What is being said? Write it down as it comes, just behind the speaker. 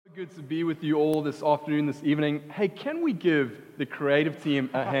Good to be with you all this afternoon, this evening. Hey, can we give the creative team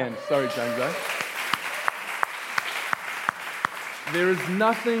a hand? Sorry, James. There is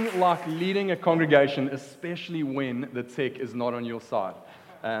nothing like leading a congregation, especially when the tech is not on your side.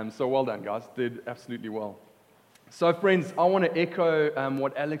 So well done, guys. Did absolutely well. So, friends, I want to echo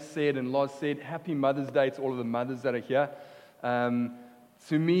what Alex said and Loz said. Happy Mother's Day to all of the mothers that are here.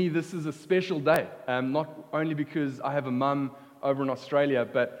 To me, this is a special day, not only because I have a mum over in Australia,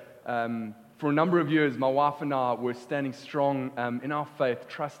 but for a number of years, my wife and I were standing strong in our faith,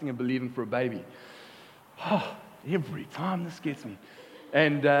 trusting and believing for a baby. Every time this gets me.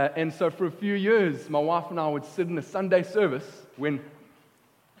 And so for a few years, my wife and I would sit in a Sunday service when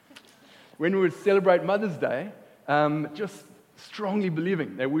we would celebrate Mother's Day, just strongly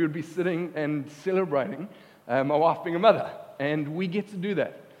believing that we would be sitting and celebrating my wife being a mother. And we get to do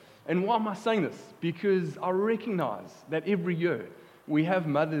that. And why am I saying this? Because I recognize that every year we have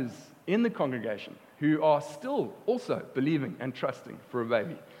mothers in the congregation who are still also believing and trusting for a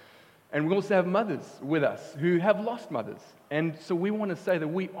baby. And we also have mothers with us who have lost mothers. And so we want to say that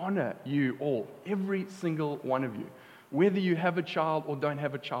we honor you all, every single one of you, whether you have a child or don't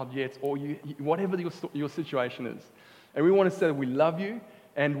have a child yet, or whatever your situation is. And we want to say that we love you,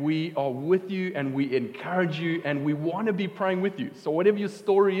 and we are with you, and we encourage you, and we want to be praying with you. So whatever your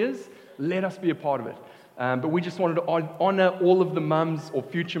story is, let us be a part of it. But we just wanted to honor all of the mums or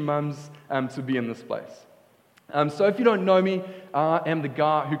future mums to be in this place. So if you don't know me, I am the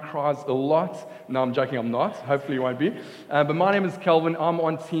guy who cries a lot. No, I'm joking, I'm not. Hopefully you won't be. But my name is Kelvin. I'm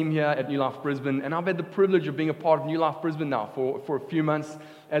on team here at New Life Brisbane, and I've had the privilege of being a part of New Life Brisbane now for a few months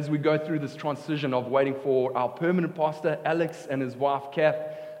as we go through this transition of waiting for our permanent pastor, Alex, and his wife, Kath,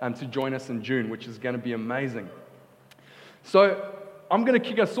 to join us in June, which is going to be amazing. So I'm going to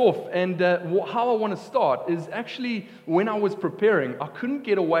kick us off, and how I want to start is actually when I was preparing, I couldn't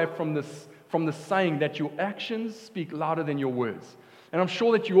get away from the saying that your actions speak louder than your words. And I'm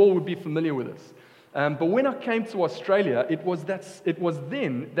sure that you all would be familiar with this. But when I came to Australia, it was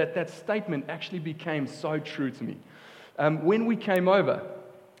then that statement actually became so true to me. When we came over,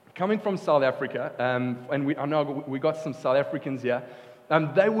 coming from South Africa, and I know we got some South Africans here,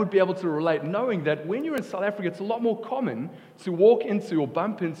 they would be able to relate, knowing that when you're in South Africa, it's a lot more common to walk into or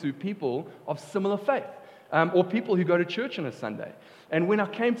bump into people of similar faith, or people who go to church on a Sunday. And when I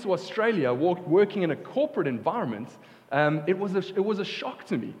came to Australia, working in a corporate environment, it was a shock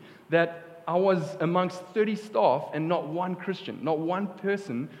to me that I was amongst 30 staff and not one Christian, not one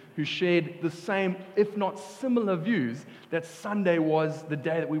person who shared the same, if not similar views, that Sunday was the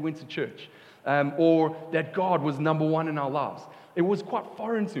day that we went to church, or that God was number one in our lives. It was quite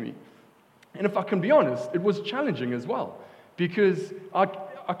foreign to me. And if I can be honest, it was challenging as well, because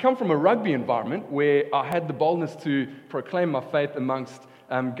I come from a rugby environment where I had the boldness to proclaim my faith amongst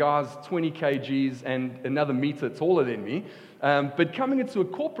guys 20 kgs and another meter taller than me. But coming into a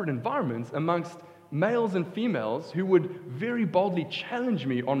corporate environment amongst males and females who would very boldly challenge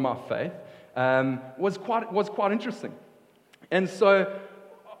me on my faith was quite interesting. And so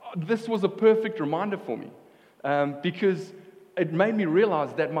this was a perfect reminder for me, because it made me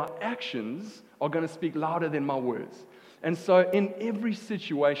realize that my actions are going to speak louder than my words. And so in every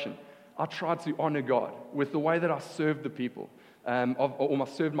situation, I try to honor God with the way that I serve the people, or I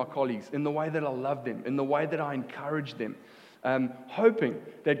serve my colleagues, in the way that I love them, in the way that I encourage them, hoping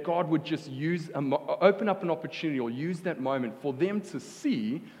that God would just open up an opportunity or use that moment for them to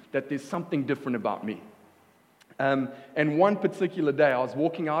see that there's something different about me. And one particular day, I was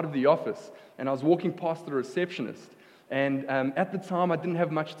walking out of the office, and I was walking past the receptionist. And at the time, I didn't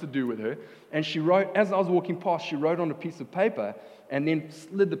have much to do with her. And she wrote, as I was walking past, she wrote on a piece of paper and then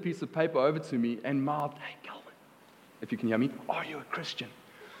slid the piece of paper over to me and mouthed, "Hey, Calvin, if you can hear me, are you a Christian?"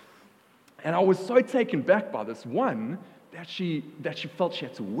 And I was so taken back by this, one, that she felt she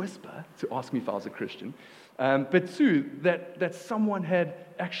had to whisper to ask me if I was a Christian. But two, that someone had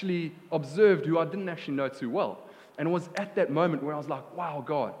actually observed who I didn't actually know too well. And it was at that moment where I was like, wow,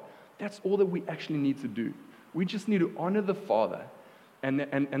 God, that's all that we actually need to do. We just need to honor the Father, and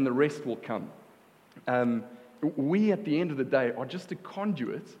the rest will come. We, at the end of the day, are just a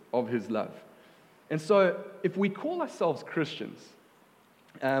conduit of His love. And so, if we call ourselves Christians,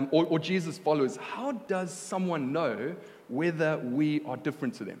 or Jesus followers, how does someone know whether we are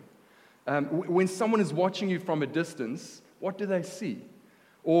different to them? When someone is watching you from a distance, what do they see?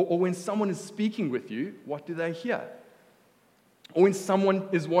 Or when someone is speaking with you, what do they hear? Or when someone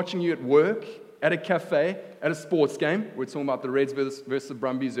is watching you at work, at a cafe, at a sports game, we were talking about the Reds versus the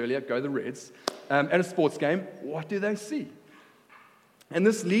Brumbies earlier, go the Reds, at a sports game, what do they see? And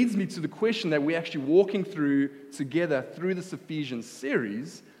this leads me to the question that we're actually walking through together through this Ephesians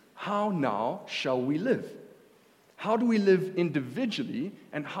series. how now shall we live? How do we live individually,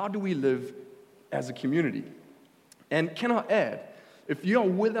 and how do we live as a community? And can I add, if you are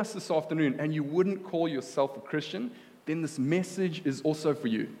with us this afternoon and you wouldn't call yourself a Christian, then this message is also for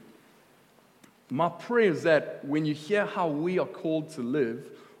you. My prayer is that when you hear how we are called to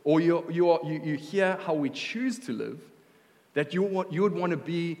live, or you hear how we choose to live, that you would want to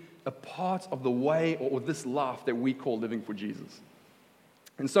be a part of the way or this life that we call living for Jesus.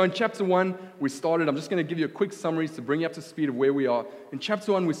 And so in chapter 1, we started, I'm just going to give you a quick summary to bring you up to speed of where we are. In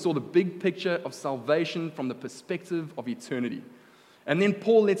chapter 1, we saw the big picture of salvation from the perspective of eternity. And then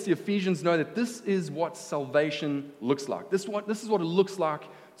Paul lets the Ephesians know that this is what salvation looks like. This is what it looks like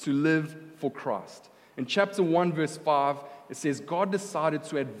to live for Christ. In chapter 1, verse 5, it says, God decided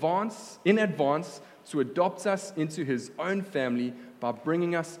in advance to adopt us into his own family by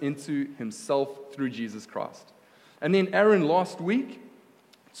bringing us into himself through Jesus Christ. And then Aaron last week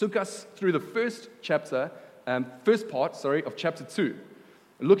took us through the first part of chapter 2,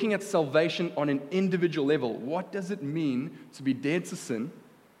 looking at salvation on an individual level. What does it mean to be dead to sin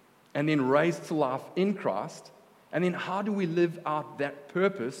and then raised to life in Christ? And then how do we live out that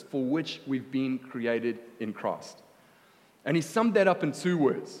purpose for which we've been created in Christ? And he summed that up in 2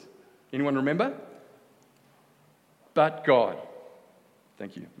 words. Anyone remember? But God.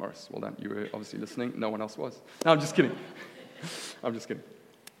 Thank you, Morris. Well done. You were obviously listening. No one else was. No, I'm just kidding. I'm just kidding.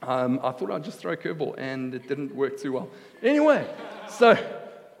 I thought I'd just throw a curveball, and it didn't work too well. Anyway, so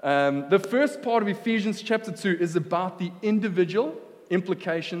the first part of Ephesians chapter 2 is about the individual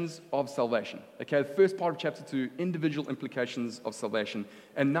implications of salvation. Okay, the first part of chapter 2, individual implications of salvation.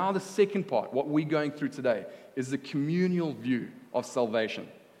 And now the second part, what we're going through today, is the communal view of salvation.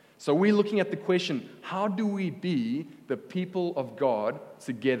 So we're looking at the question, how do we be the people of God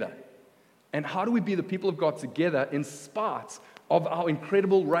together? And how do we be the people of God together in spite of our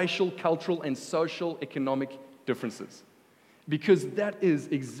incredible racial, cultural, and social economic differences? Because that is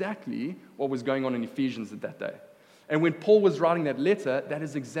exactly what was going on in Ephesians at that day. And when Paul was writing that letter, that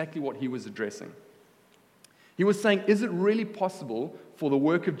is exactly what he was addressing. He was saying, is it really possible for the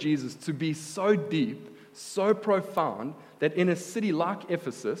work of Jesus to be so deep, so profound, that in a city like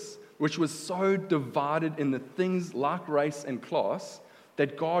Ephesus, which was so divided in the things like race and class,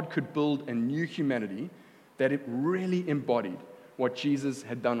 that God could build a new humanity, that it really embodied what Jesus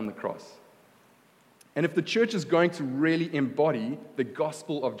had done on the cross? And if the church is going to really embody the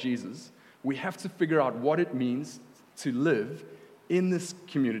gospel of Jesus, we have to figure out what it means to live in this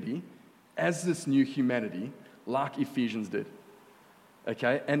community as this new humanity, like Ephesians did.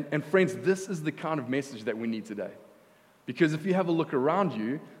 Okay? And friends, this is the kind of message that we need today. Because if you have a look around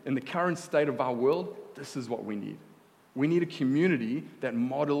you, in the current state of our world, this is what we need. We need a community that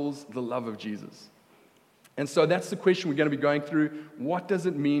models the love of Jesus. And so that's the question we're going to be going through. What does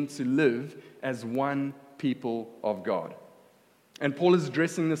it mean to live as one people of God? And Paul is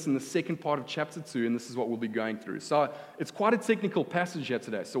addressing this in the second part of chapter 2, and this is what we'll be going through. So it's quite a technical passage here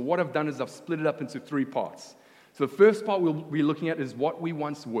today. So what I've done is I've split it up into 3 parts. So the first part we'll be looking at is what we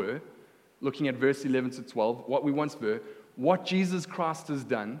once were, looking at verse 11 to 12, what we once were, what Jesus Christ has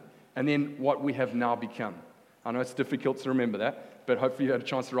done, and then what we have now become. I know it's difficult to remember that, but hopefully you had a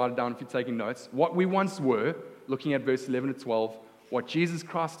chance to write it down if you're taking notes. What we once were, looking at verse 11 to 12, what Jesus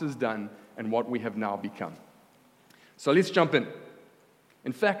Christ has done, and what we have now become. So let's jump in.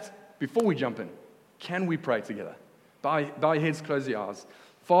 In fact, before we jump in, can we pray together? Bow your heads, close your eyes.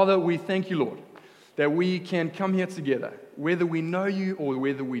 Father, we thank you, Lord, that we can come here together, whether we know you or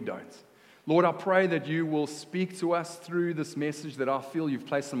whether we don't. Lord, I pray that you will speak to us through this message that I feel you've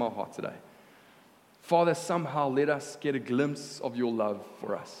placed in my heart today. Father, somehow let us get a glimpse of your love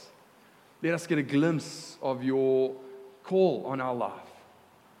for us. Let us get a glimpse of your call on our life.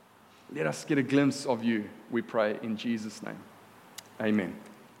 Let us get a glimpse of you, we pray in Jesus' name. Amen.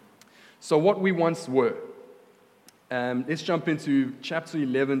 So what we once were. Let's jump into chapter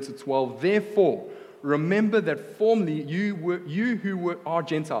 11 to 12. Therefore, remember that formerly you who are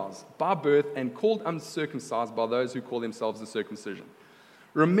Gentiles by birth and called uncircumcised by those who call themselves the circumcision.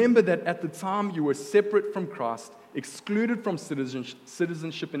 Remember that at the time you were separate from Christ, excluded from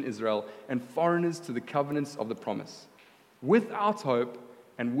citizenship in Israel, and foreigners to the covenants of the promise, without hope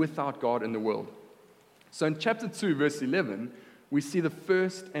and without God in the world. So in chapter 2, verse 11, we see the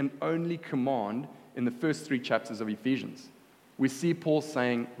first and only command in the first 3 chapters of Ephesians. We see Paul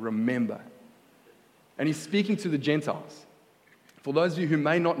saying, remember. And he's speaking to the Gentiles. For those of you who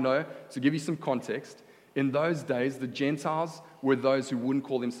may not know, to give you some context, in those days, the Gentiles were those who wouldn't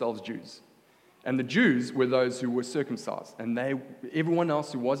call themselves Jews. And the Jews were those who were circumcised. And everyone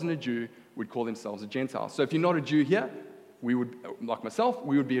else who wasn't a Jew would call themselves a Gentile. So if you're not a Jew here, we would, like myself,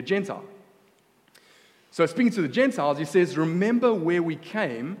 we would be a Gentile. So speaking to the Gentiles, he says, remember where we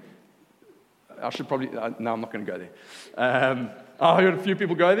came. I should probably, no, I'm not going to go there. I heard a few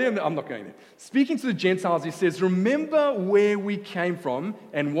people go there, and I'm not going there. Speaking to the Gentiles, he says, remember where we came from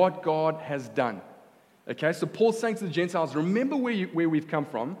and what God has done. Okay, so Paul's saying to the Gentiles, remember where we've come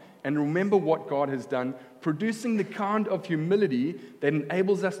from and remember what God has done, producing the kind of humility that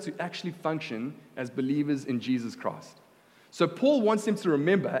enables us to actually function as believers in Jesus Christ. So Paul wants them to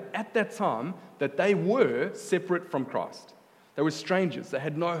remember at that time that they were separate from Christ. They were strangers. They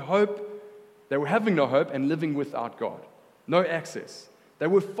had no hope. They were having no hope and living without God. No access. They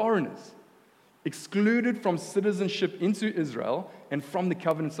were foreigners, excluded from citizenship into Israel and from the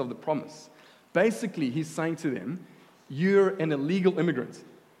covenants of the promise. Basically, he's saying to them, you're an illegal immigrant.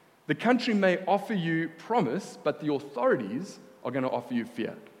 The country may offer you promise, but the authorities are going to offer you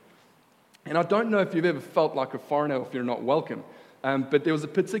fear. And I don't know if you've ever felt like a foreigner or if you're not welcome, but there was a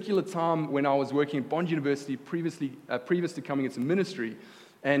particular time when I was working at Bond University previous to coming into ministry,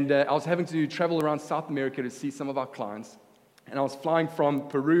 and I was having to travel around South America to see some of our clients, and I was flying from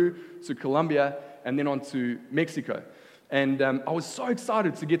Peru to Colombia and then on to Mexico. And I was so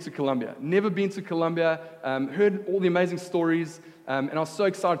excited to get to Colombia. Never been to Colombia, heard all the amazing stories, and I was so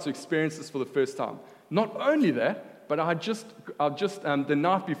excited to experience this for the first time. Not only that, but I just the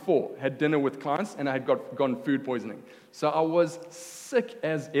night before had dinner with clients, and I had gotten food poisoning. So I was sick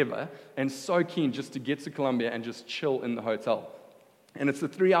as ever, and so keen just to get to Colombia and just chill in the hotel. And it's a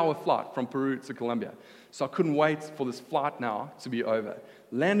 3-hour flight from Peru to Colombia. So I couldn't wait for this flight now to be over.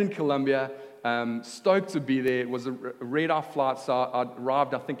 Land in Colombia, stoked to be there. It was a red-eye flight, so I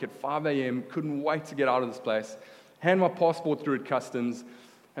arrived, I think, at 5 a.m. Couldn't wait to get out of this place. Hand my passport through at customs,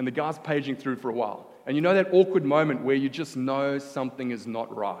 and the guy's paging through for a while. And you know that awkward moment where you just know something is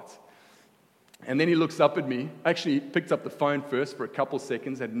not right. And then he looks up at me. Actually, picked up the phone first for a couple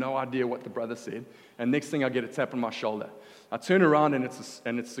seconds, had no idea what the brother said. And next thing, I get a tap on my shoulder. I turn around, and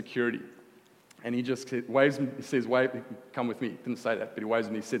it's security. And he just waves me, he says, "Wave, come with me." He didn't say that, but he waves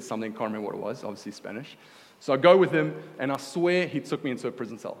me. He said something, can't remember what it was, obviously Spanish. So I go with him, and I swear he took me into a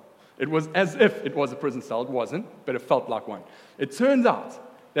prison cell. It was as if it was a prison cell. It wasn't, but it felt like one. It turns out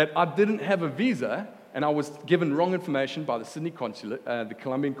that I didn't have a visa, and I was given wrong information by the Sydney consulate, the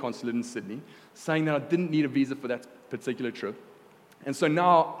Colombian consulate in Sydney, saying that I didn't need a visa for that particular trip. And so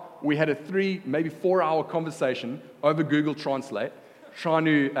now we had a 3, maybe 4-hour conversation over Google Translate, trying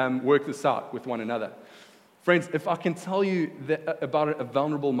to work this out with one another. Friends, if I can tell you about a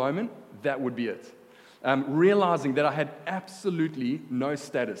vulnerable moment, that would be it. Realizing that I had absolutely no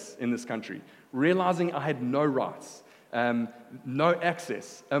status in this country. Realizing I had no rights, no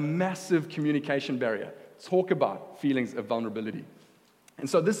access, a massive communication barrier. Talk about feelings of vulnerability. And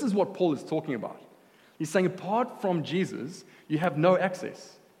so this is what Paul is talking about. He's saying apart from Jesus, you have no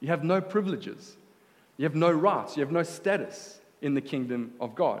access. You have no privileges. You have no rights. You have no status in the kingdom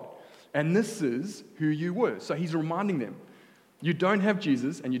of God. And this is who you were. So he's reminding them, you don't have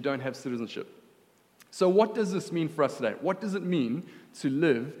Jesus and you don't have citizenship. So what does this mean for us today? What does it mean to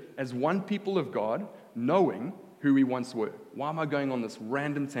live as one people of God, knowing who we once were? Why am I going on this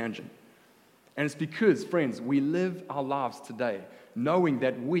random tangent? And it's because, friends, we live our lives today knowing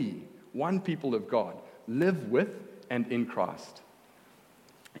that we, one people of God, live with and in Christ.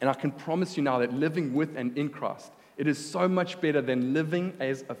 And I can promise you now that living with and in Christ, it is so much better than living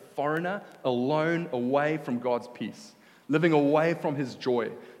as a foreigner, alone, away from God's peace, living away from His joy,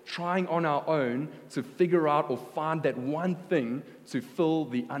 trying on our own to figure out or find that one thing to fill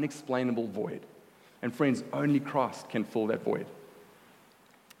the unexplainable void. And friends, only Christ can fill that void.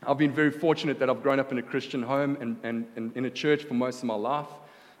 I've been very fortunate that I've grown up in a Christian home and in a church for most of my life,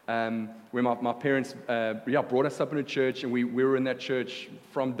 where my parents brought us up in a church, and we were in that church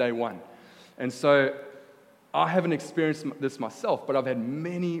from day one. And so I haven't experienced this myself, but I've had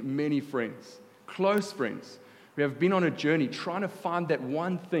many, many friends, close friends, who have been on a journey trying to find that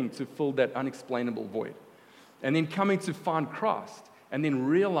one thing to fill that unexplainable void. And then coming to find Christ, and then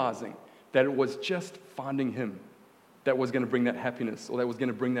realizing that it was just finding Him that was going to bring that happiness, or that was going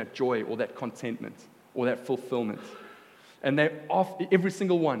to bring that joy, or that contentment, or that fulfillment. And every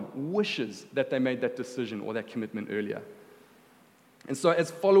single one wishes that they made that decision or that commitment earlier. And so as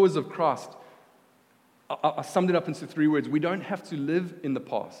followers of Christ, I summed it up into 3 words. We don't have to live in the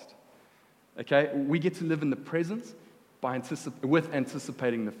past. Okay? We get to live in the present with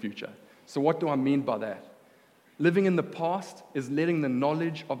anticipating the future. So what do I mean by that? Living in the past is letting the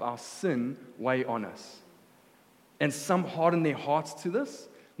knowledge of our sin weigh on us. And some harden their hearts to this.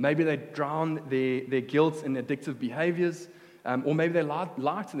 Maybe they drown their guilt in addictive behaviors, or maybe they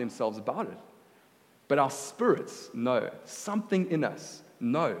lie to themselves about it. But our spirits know, something in us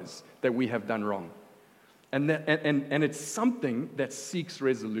knows that we have done wrong. And it's something that seeks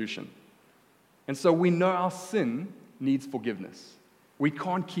resolution. And so we know our sin needs forgiveness. We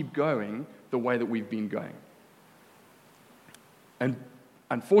can't keep going the way that we've been going. And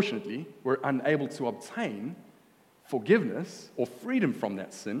unfortunately, we're unable to obtain forgiveness or freedom from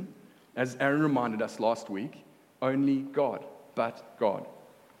that sin, as Aaron reminded us last week, only God, but God.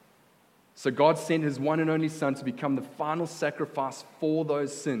 So God sent his one and only Son to become the final sacrifice for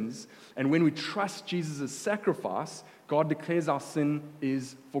those sins. And when we trust Jesus' sacrifice, God declares our sin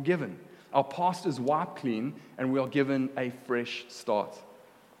is forgiven. Our past is wiped clean, and we are given a fresh start.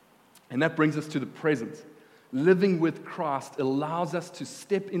 And that brings us to the present. Living with Christ allows us to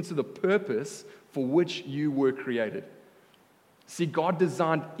step into the purpose for which you were created. See, God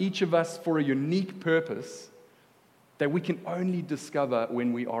designed each of us for a unique purpose that we can only discover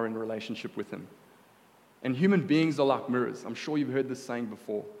when we are in relationship with him. And human beings are like mirrors. I'm sure you've heard this saying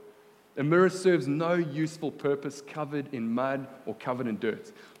before. A mirror serves no useful purpose covered in mud or covered in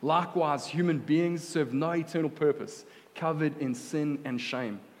dirt. Likewise, human beings serve no eternal purpose covered in sin and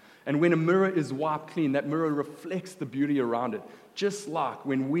shame. And when a mirror is wiped clean, that mirror reflects the beauty around it. Just like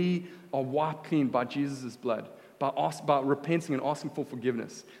when we are wiped clean by Jesus' blood, by repenting and asking for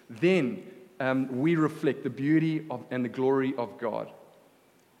forgiveness, then we reflect the beauty and the glory of God.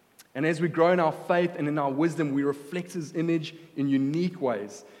 And as we grow in our faith and in our wisdom, we reflect his image in unique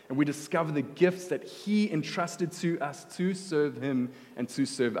ways. And we discover the gifts that he entrusted to us to serve him and to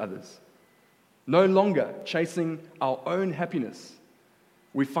serve others. No longer chasing our own happiness,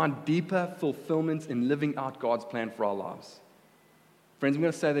 we find deeper fulfillment in living out God's plan for our lives. Friends, I'm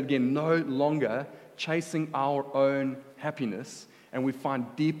going to say that again. No longer chasing our own happiness, and we find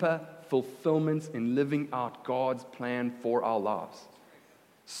deeper fulfillment in living out God's plan for our lives.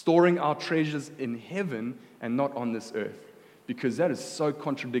 Storing our treasures in heaven and not on this earth, because that is so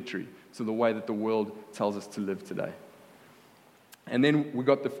contradictory to the way that the world tells us to live today. And then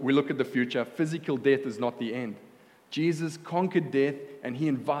we look at the future. Physical death is not the end. Jesus conquered death, and he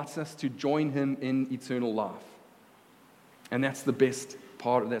invites us to join him in eternal life. And that's the best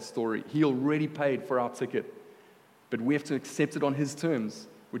part of that story. He already paid for our ticket, but we have to accept it on his terms,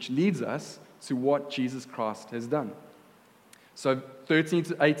 which leads us to what Jesus Christ has done. So 13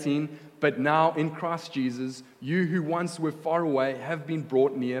 to 18, but now in Christ Jesus, you who once were far away have been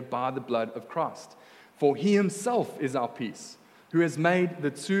brought near by the blood of Christ. For he himself is our peace, who has made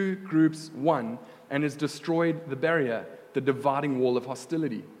the two groups one and has destroyed the barrier, the dividing wall of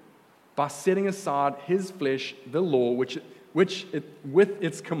hostility, by setting aside his flesh, the law, with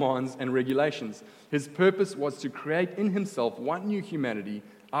its commands and regulations. His purpose was to create in himself one new humanity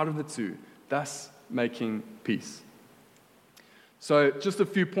out of the two, thus making peace. So just a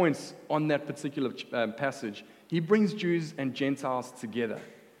few points on that particular passage. He brings Jews and Gentiles together,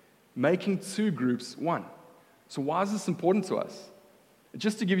 making two groups one. So why is this important to us?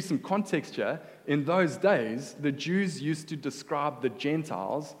 Just to give you some context here, in those days, the Jews used to describe the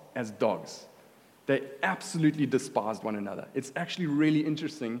Gentiles as dogs. They absolutely despised one another. It's actually really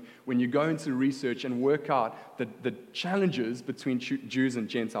interesting when you go into research and work out the challenges between Jews and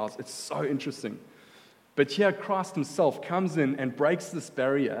Gentiles. It's so interesting. But here Christ himself comes in and breaks this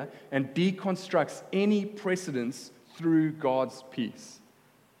barrier and deconstructs any precedence through God's peace.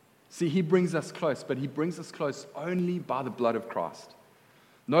 See, he brings us close, but he brings us close only by the blood of Christ.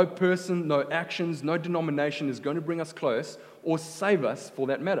 No person, no actions, no denomination is going to bring us close or save us for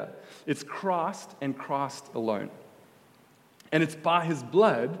that matter. It's Christ and Christ alone. And it's by his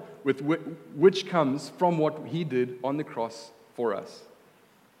blood which comes from what he did on the cross for us.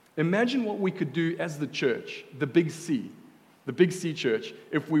 Imagine what we could do as the church, the Big C church,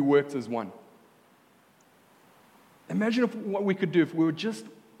 if we worked as one. Imagine what we could do if we were just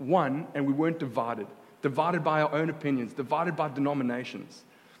one and we weren't divided by our own opinions, divided by denominations,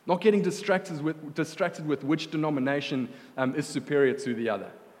 not getting distracted with which denomination is superior to the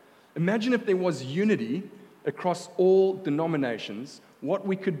other. Imagine if there was unity across all denominations, what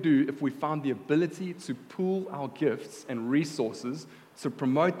we could do if we found the ability to pool our gifts and resources to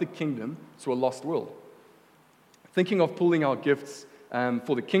promote the kingdom to a lost world. Thinking of pooling our gifts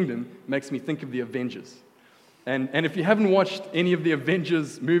for the kingdom makes me think of the Avengers. And if you haven't watched any of the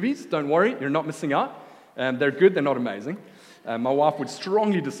Avengers movies, don't worry, you're not missing out. They're good, they're not amazing. My wife would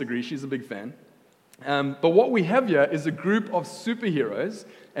strongly disagree, she's a big fan. But what we have here is a group of superheroes,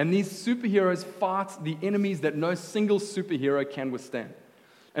 and these superheroes fight the enemies that no single superhero can withstand.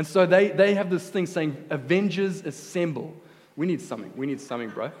 And so they have this thing saying, Avengers assemble. We need something,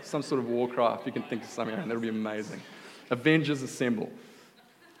 bro. Some sort of war cry, if you can think of something, that'll be amazing. Avengers assemble.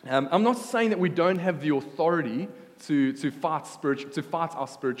 I'm not saying that we don't have the authority to fight our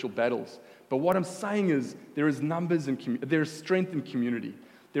spiritual battles. But what I'm saying is there is there is strength in community.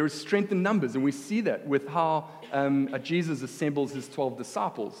 There is strength in numbers, and we see that with how Jesus assembles his 12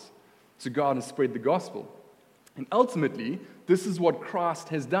 disciples to go out and spread the gospel. And ultimately, this is what Christ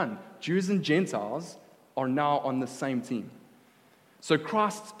has done. Jews and Gentiles are now on the same team. So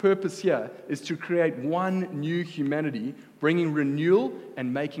Christ's purpose here is to create one new humanity, bringing renewal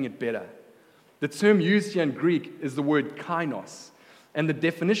and making it better. The term used here in Greek is the word kainos, and the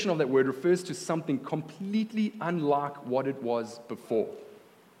definition of that word refers to something completely unlike what it was before.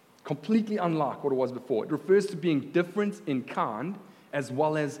 Completely unlike what it was before. It refers to being different in kind as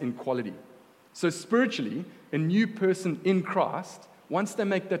well as in quality. So spiritually, a new person in Christ, once they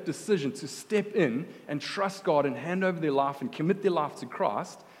make that decision to step in and trust God and hand over their life and commit their life to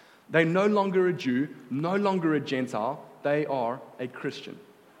Christ, they're no longer a Jew, no longer a Gentile, they are a Christian,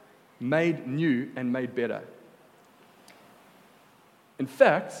 made new and made better. In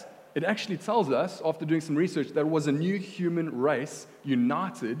fact, it actually tells us, after doing some research, that it was a new human race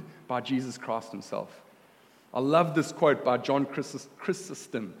united by Jesus Christ himself. I love this quote by John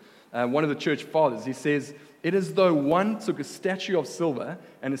Chrysostom, one of the church fathers. He says, "It is though one took a statue of silver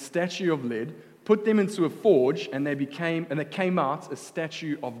and a statue of lead, put them into a forge, and they came out a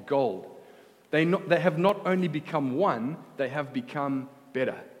statue of gold. They have not only become one, they have become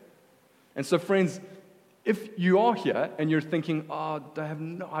better." And so, friends, if you are here and you're thinking, "Oh, I have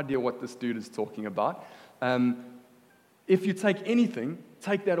no idea what this dude is talking about," if you take anything,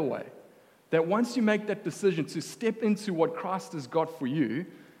 take that away. That once you make that decision to step into what Christ has got for you,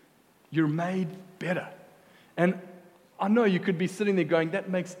 you're made better. And I know you could be sitting there going, "That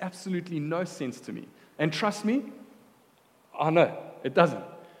makes absolutely no sense to me." And trust me, I know, it doesn't.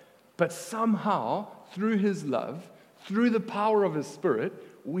 But somehow, through his love, through the power of his Spirit,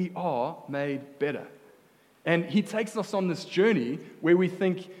 we are made better. And he takes us on this journey where we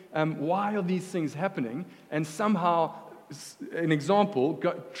think, why are these things happening? And an example,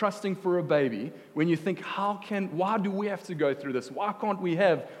 trusting for a baby, when you think, why do we have to go through this? Why can't we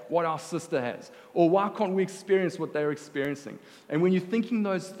have what our sister has? Or why can't we experience what they're experiencing? And when you're thinking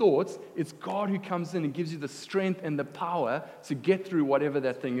those thoughts, it's God who comes in and gives you the strength and the power to get through whatever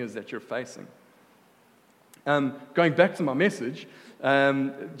that thing is that you're facing. Going back to my message,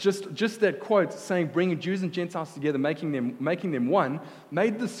 just that quote saying bringing Jews and Gentiles together, making them one,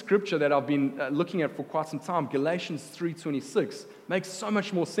 made the scripture that I've been looking at for quite some time, Galatians 3:26, makes so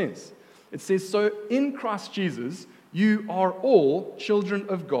much more sense. It says, "So in Christ Jesus, you are all children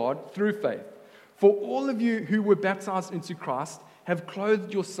of God through faith. For all of you who were baptized into Christ have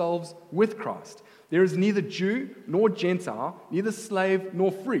clothed yourselves with Christ. There is neither Jew nor Gentile, neither slave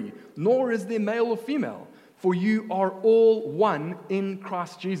nor free, nor is there male or female. For you are all one in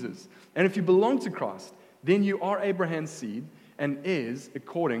Christ Jesus. And if you belong to Christ, then you are Abraham's seed and heirs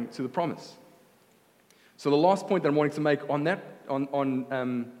according to the promise." So the last point that I'm wanting to make on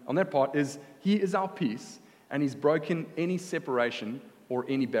that part is he is our peace, and he's broken any separation or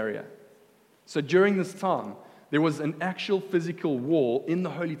any barrier. So during this time, there was an actual physical wall in the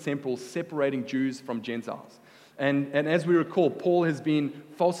Holy Temple separating Jews from Gentiles. And as we recall, Paul has been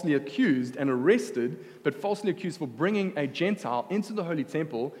falsely accused and arrested, but falsely accused for bringing a Gentile into the Holy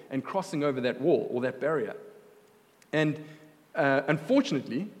Temple and crossing over that wall or that barrier. And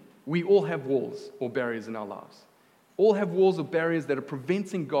unfortunately, we all have walls or barriers in our lives. All have walls or barriers that are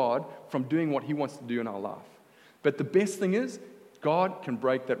preventing God from doing what he wants to do in our life. But the best thing is, God can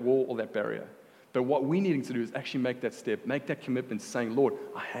break that wall or that barrier. But what we're needing to do is actually make that step, make that commitment, saying, "Lord,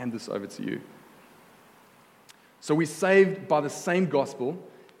 I hand this over to you." So we're saved by the same gospel,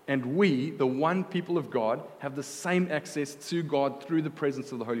 and we, the one people of God, have the same access to God through the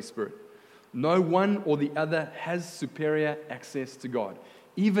presence of the Holy Spirit. No one or the other has superior access to God,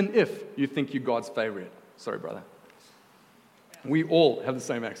 even if you think you're God's favorite. Sorry, brother. We all have the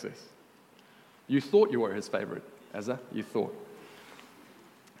same access. You thought you were his favorite, Azza. You thought.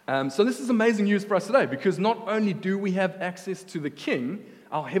 So this is amazing news for us today, because not only do we have access to the King,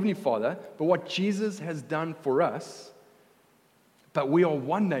 our Heavenly Father, but what Jesus has done for us, but we are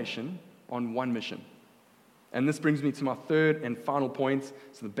one nation on one mission. And this brings me to my third and final point,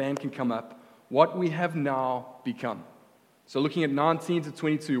 so the band can come up, what we have now become. So looking at 19 to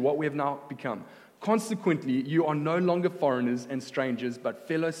 22, what we have now become. "Consequently, you are no longer foreigners and strangers, but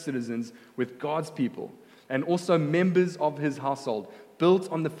fellow citizens with God's people, and also members of his household, built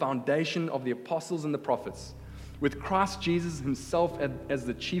on the foundation of the apostles and the prophets, with Christ Jesus himself as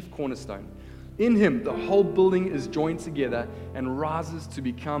the chief cornerstone. In him, the whole building is joined together and rises to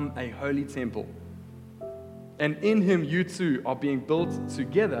become a holy temple." And in him you two are being built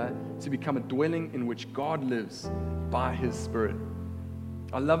together to become a dwelling in which God lives by his Spirit.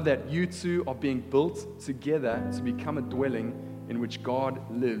 I love that. You two are being built together to become a dwelling in which God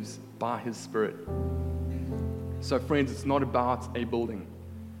lives by his Spirit. So friends, it's not about a building.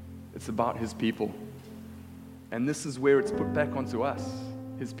 It's about his people. And this is where it's put back onto us,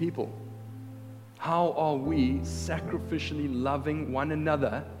 his people. How are we sacrificially loving one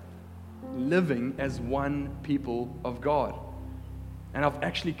another, living as one people of God? And I've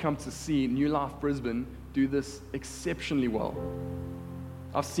actually come to see New Life Brisbane do this exceptionally well.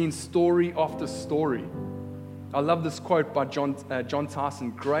 I've seen story after story. I love this quote by John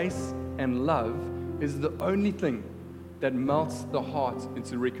Tyson: "Grace and love is the only thing that melts the heart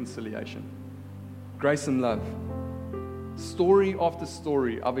into reconciliation." Grace and love. Story after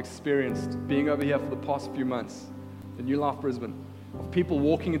story I've experienced being over here for the past few months in New Life Brisbane, of people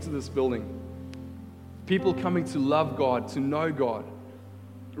walking into this building, people coming to love God, to know God,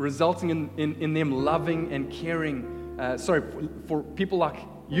 resulting in them loving and caring, for people like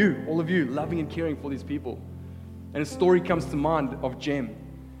you, all of you, loving and caring for these people. And a story comes to mind of Jem.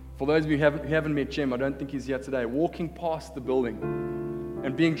 For those of you who haven't met Jem, I don't think he's here today, walking past the building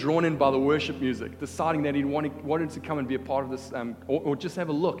and being drawn in by the worship music, deciding that he wanted to come and be a part of this, or just have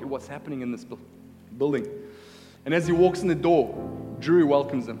a look at what's happening in this building. And as he walks in the door, Drew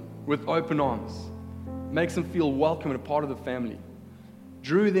welcomes him with open arms, makes him feel welcome and a part of the family.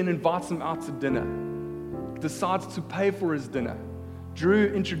 Drew then invites him out to dinner, decides to pay for his dinner. Drew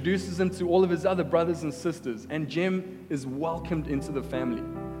introduces him to all of his other brothers and sisters, and Jem is welcomed into the family,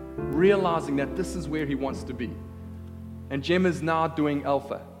 realizing that this is where he wants to be. And Jem is now doing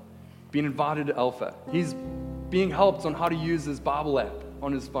Alpha, being invited to Alpha. He's being helped on how to use his Bible app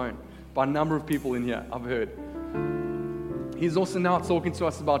on his phone by a number of people in here, I've heard. He's also now talking to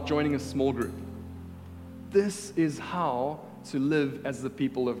us about joining a small group. This is how to live as the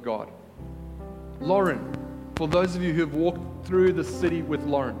people of God. Lauren, for those of you who have walked through the city with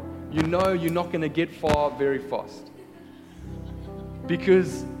Lauren, you know you're not going to get far very fast.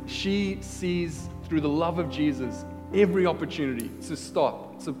 Because she sees through the love of Jesus every opportunity to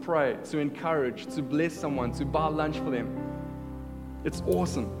stop, to pray, to encourage, to bless someone, to buy lunch for them. It's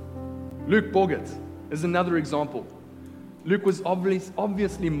awesome. Luke Boggett is another example. Luke was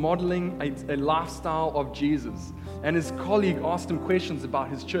obviously modeling a lifestyle of Jesus, and his colleague asked him questions about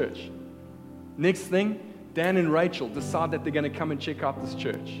his church. Next thing, Dan and Rachel decide that they're going to come and check out this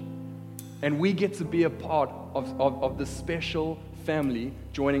church. And we get to be a part of this special family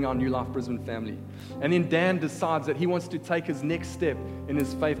joining our New Life Brisbane family. And then Dan decides that he wants to take his next step in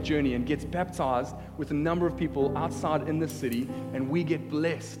his faith journey and gets baptized with a number of people outside in the city, and we get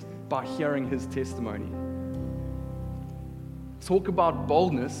blessed by hearing his testimony. Talk about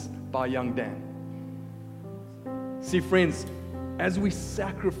boldness by young Dan. See, friends, as we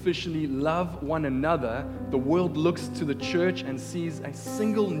sacrificially love one another, the world looks to the church and sees a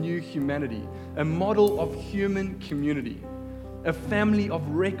single new humanity, a model of human community, a family of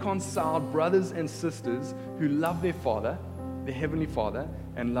reconciled brothers and sisters who love their Father, their Heavenly Father,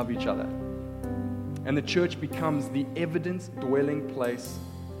 and love each other. And the church becomes the evident dwelling place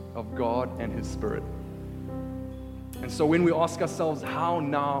of God and His Spirit. And so when we ask ourselves, how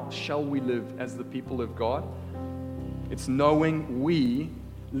now shall we live as the people of God? It's knowing we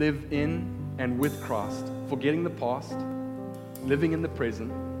live in and with Christ, forgetting the past, living in the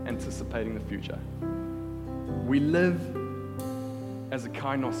present, anticipating the future. We live as a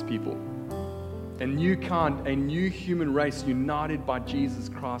kainos people, a new kind, a new human race united by Jesus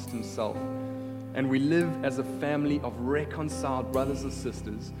Christ Himself. And we live as a family of reconciled brothers and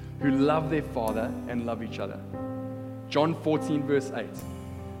sisters who love their Father and love each other. John 14, verse 8.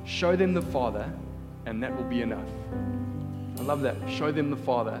 Show them the Father, and that will be enough. I love that. Show them the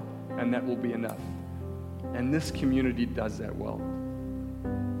Father, and that will be enough. And this community does that well.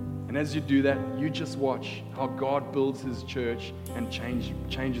 And as you do that, you just watch how God builds His church and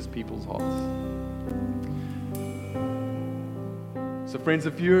changes people's hearts. So friends,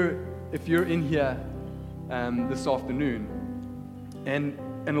 if you're in here this afternoon, and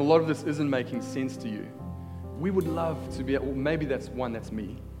a lot of this isn't making sense to you, we would love to be, well, maybe that's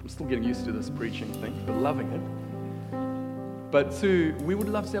me. I'm still getting used to this preaching thing, but loving it. But two, we would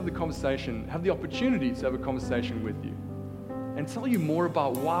love to have the conversation, have the opportunity to have a conversation with you and tell you more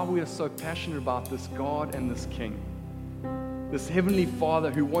about why we are so passionate about this God and this King, this Heavenly Father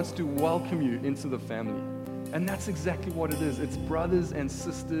who wants to welcome you into the family. And that's exactly what it is. It's brothers and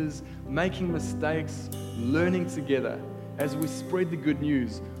sisters making mistakes, learning together as we spread the good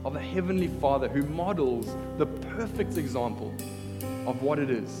news of a Heavenly Father who models the perfect example of what it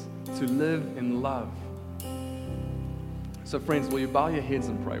is to live in love So friends, will you bow your heads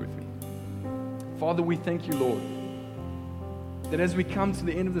and pray with me? Father, we thank you, Lord, that as we come to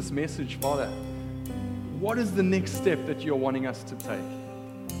the end of this message, Father, what is the next step that you're wanting us to take?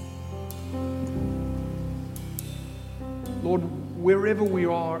 Lord, wherever we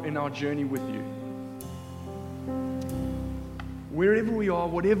are in our journey with you, wherever we are,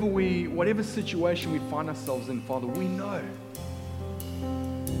 whatever situation we find ourselves in, Father, we know,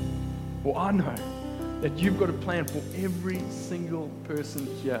 or I know, that you've got a plan for every single person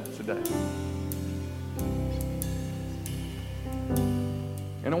here today.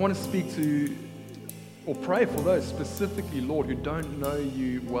 And I want to speak to, or pray for those specifically, Lord, who don't know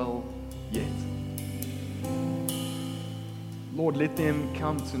you well yet. Lord, let them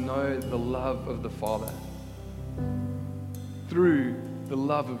come to know the love of the Father through the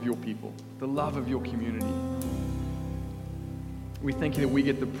love of your people, the love of your community. We thank you that we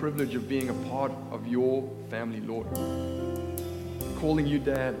get the privilege of being a part of your family, Lord. Calling you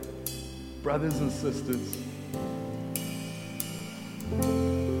Dad, brothers and sisters.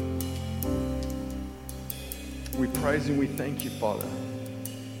 We praise and we thank you, Father,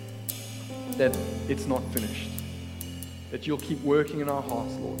 that it's not finished. That you'll keep working in our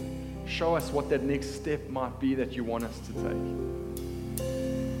hearts, Lord. Show us what that next step might be that you want us to take.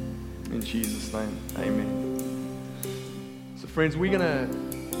 In Jesus' name, amen. So friends, the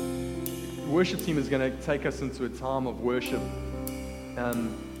worship team is going to take us into a time of worship. And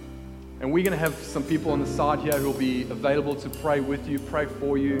we're going to have some people on the side here who will be available to pray with you, pray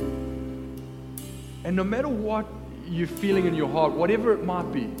for you. And no matter what you're feeling in your heart, whatever it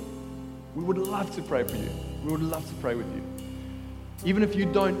might be, we would love to pray for you. We would love to pray with you. Even if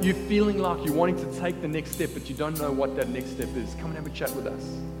you're feeling like you're wanting to take the next step, but you don't know what that next step is, come and have a chat with us.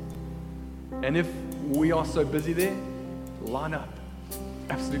 And if we are so busy there, line up.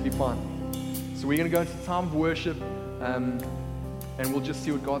 Absolutely fine. So we're going to go into a time of worship, and we'll just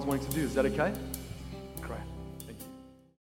see what God's wanting to do. Is that okay?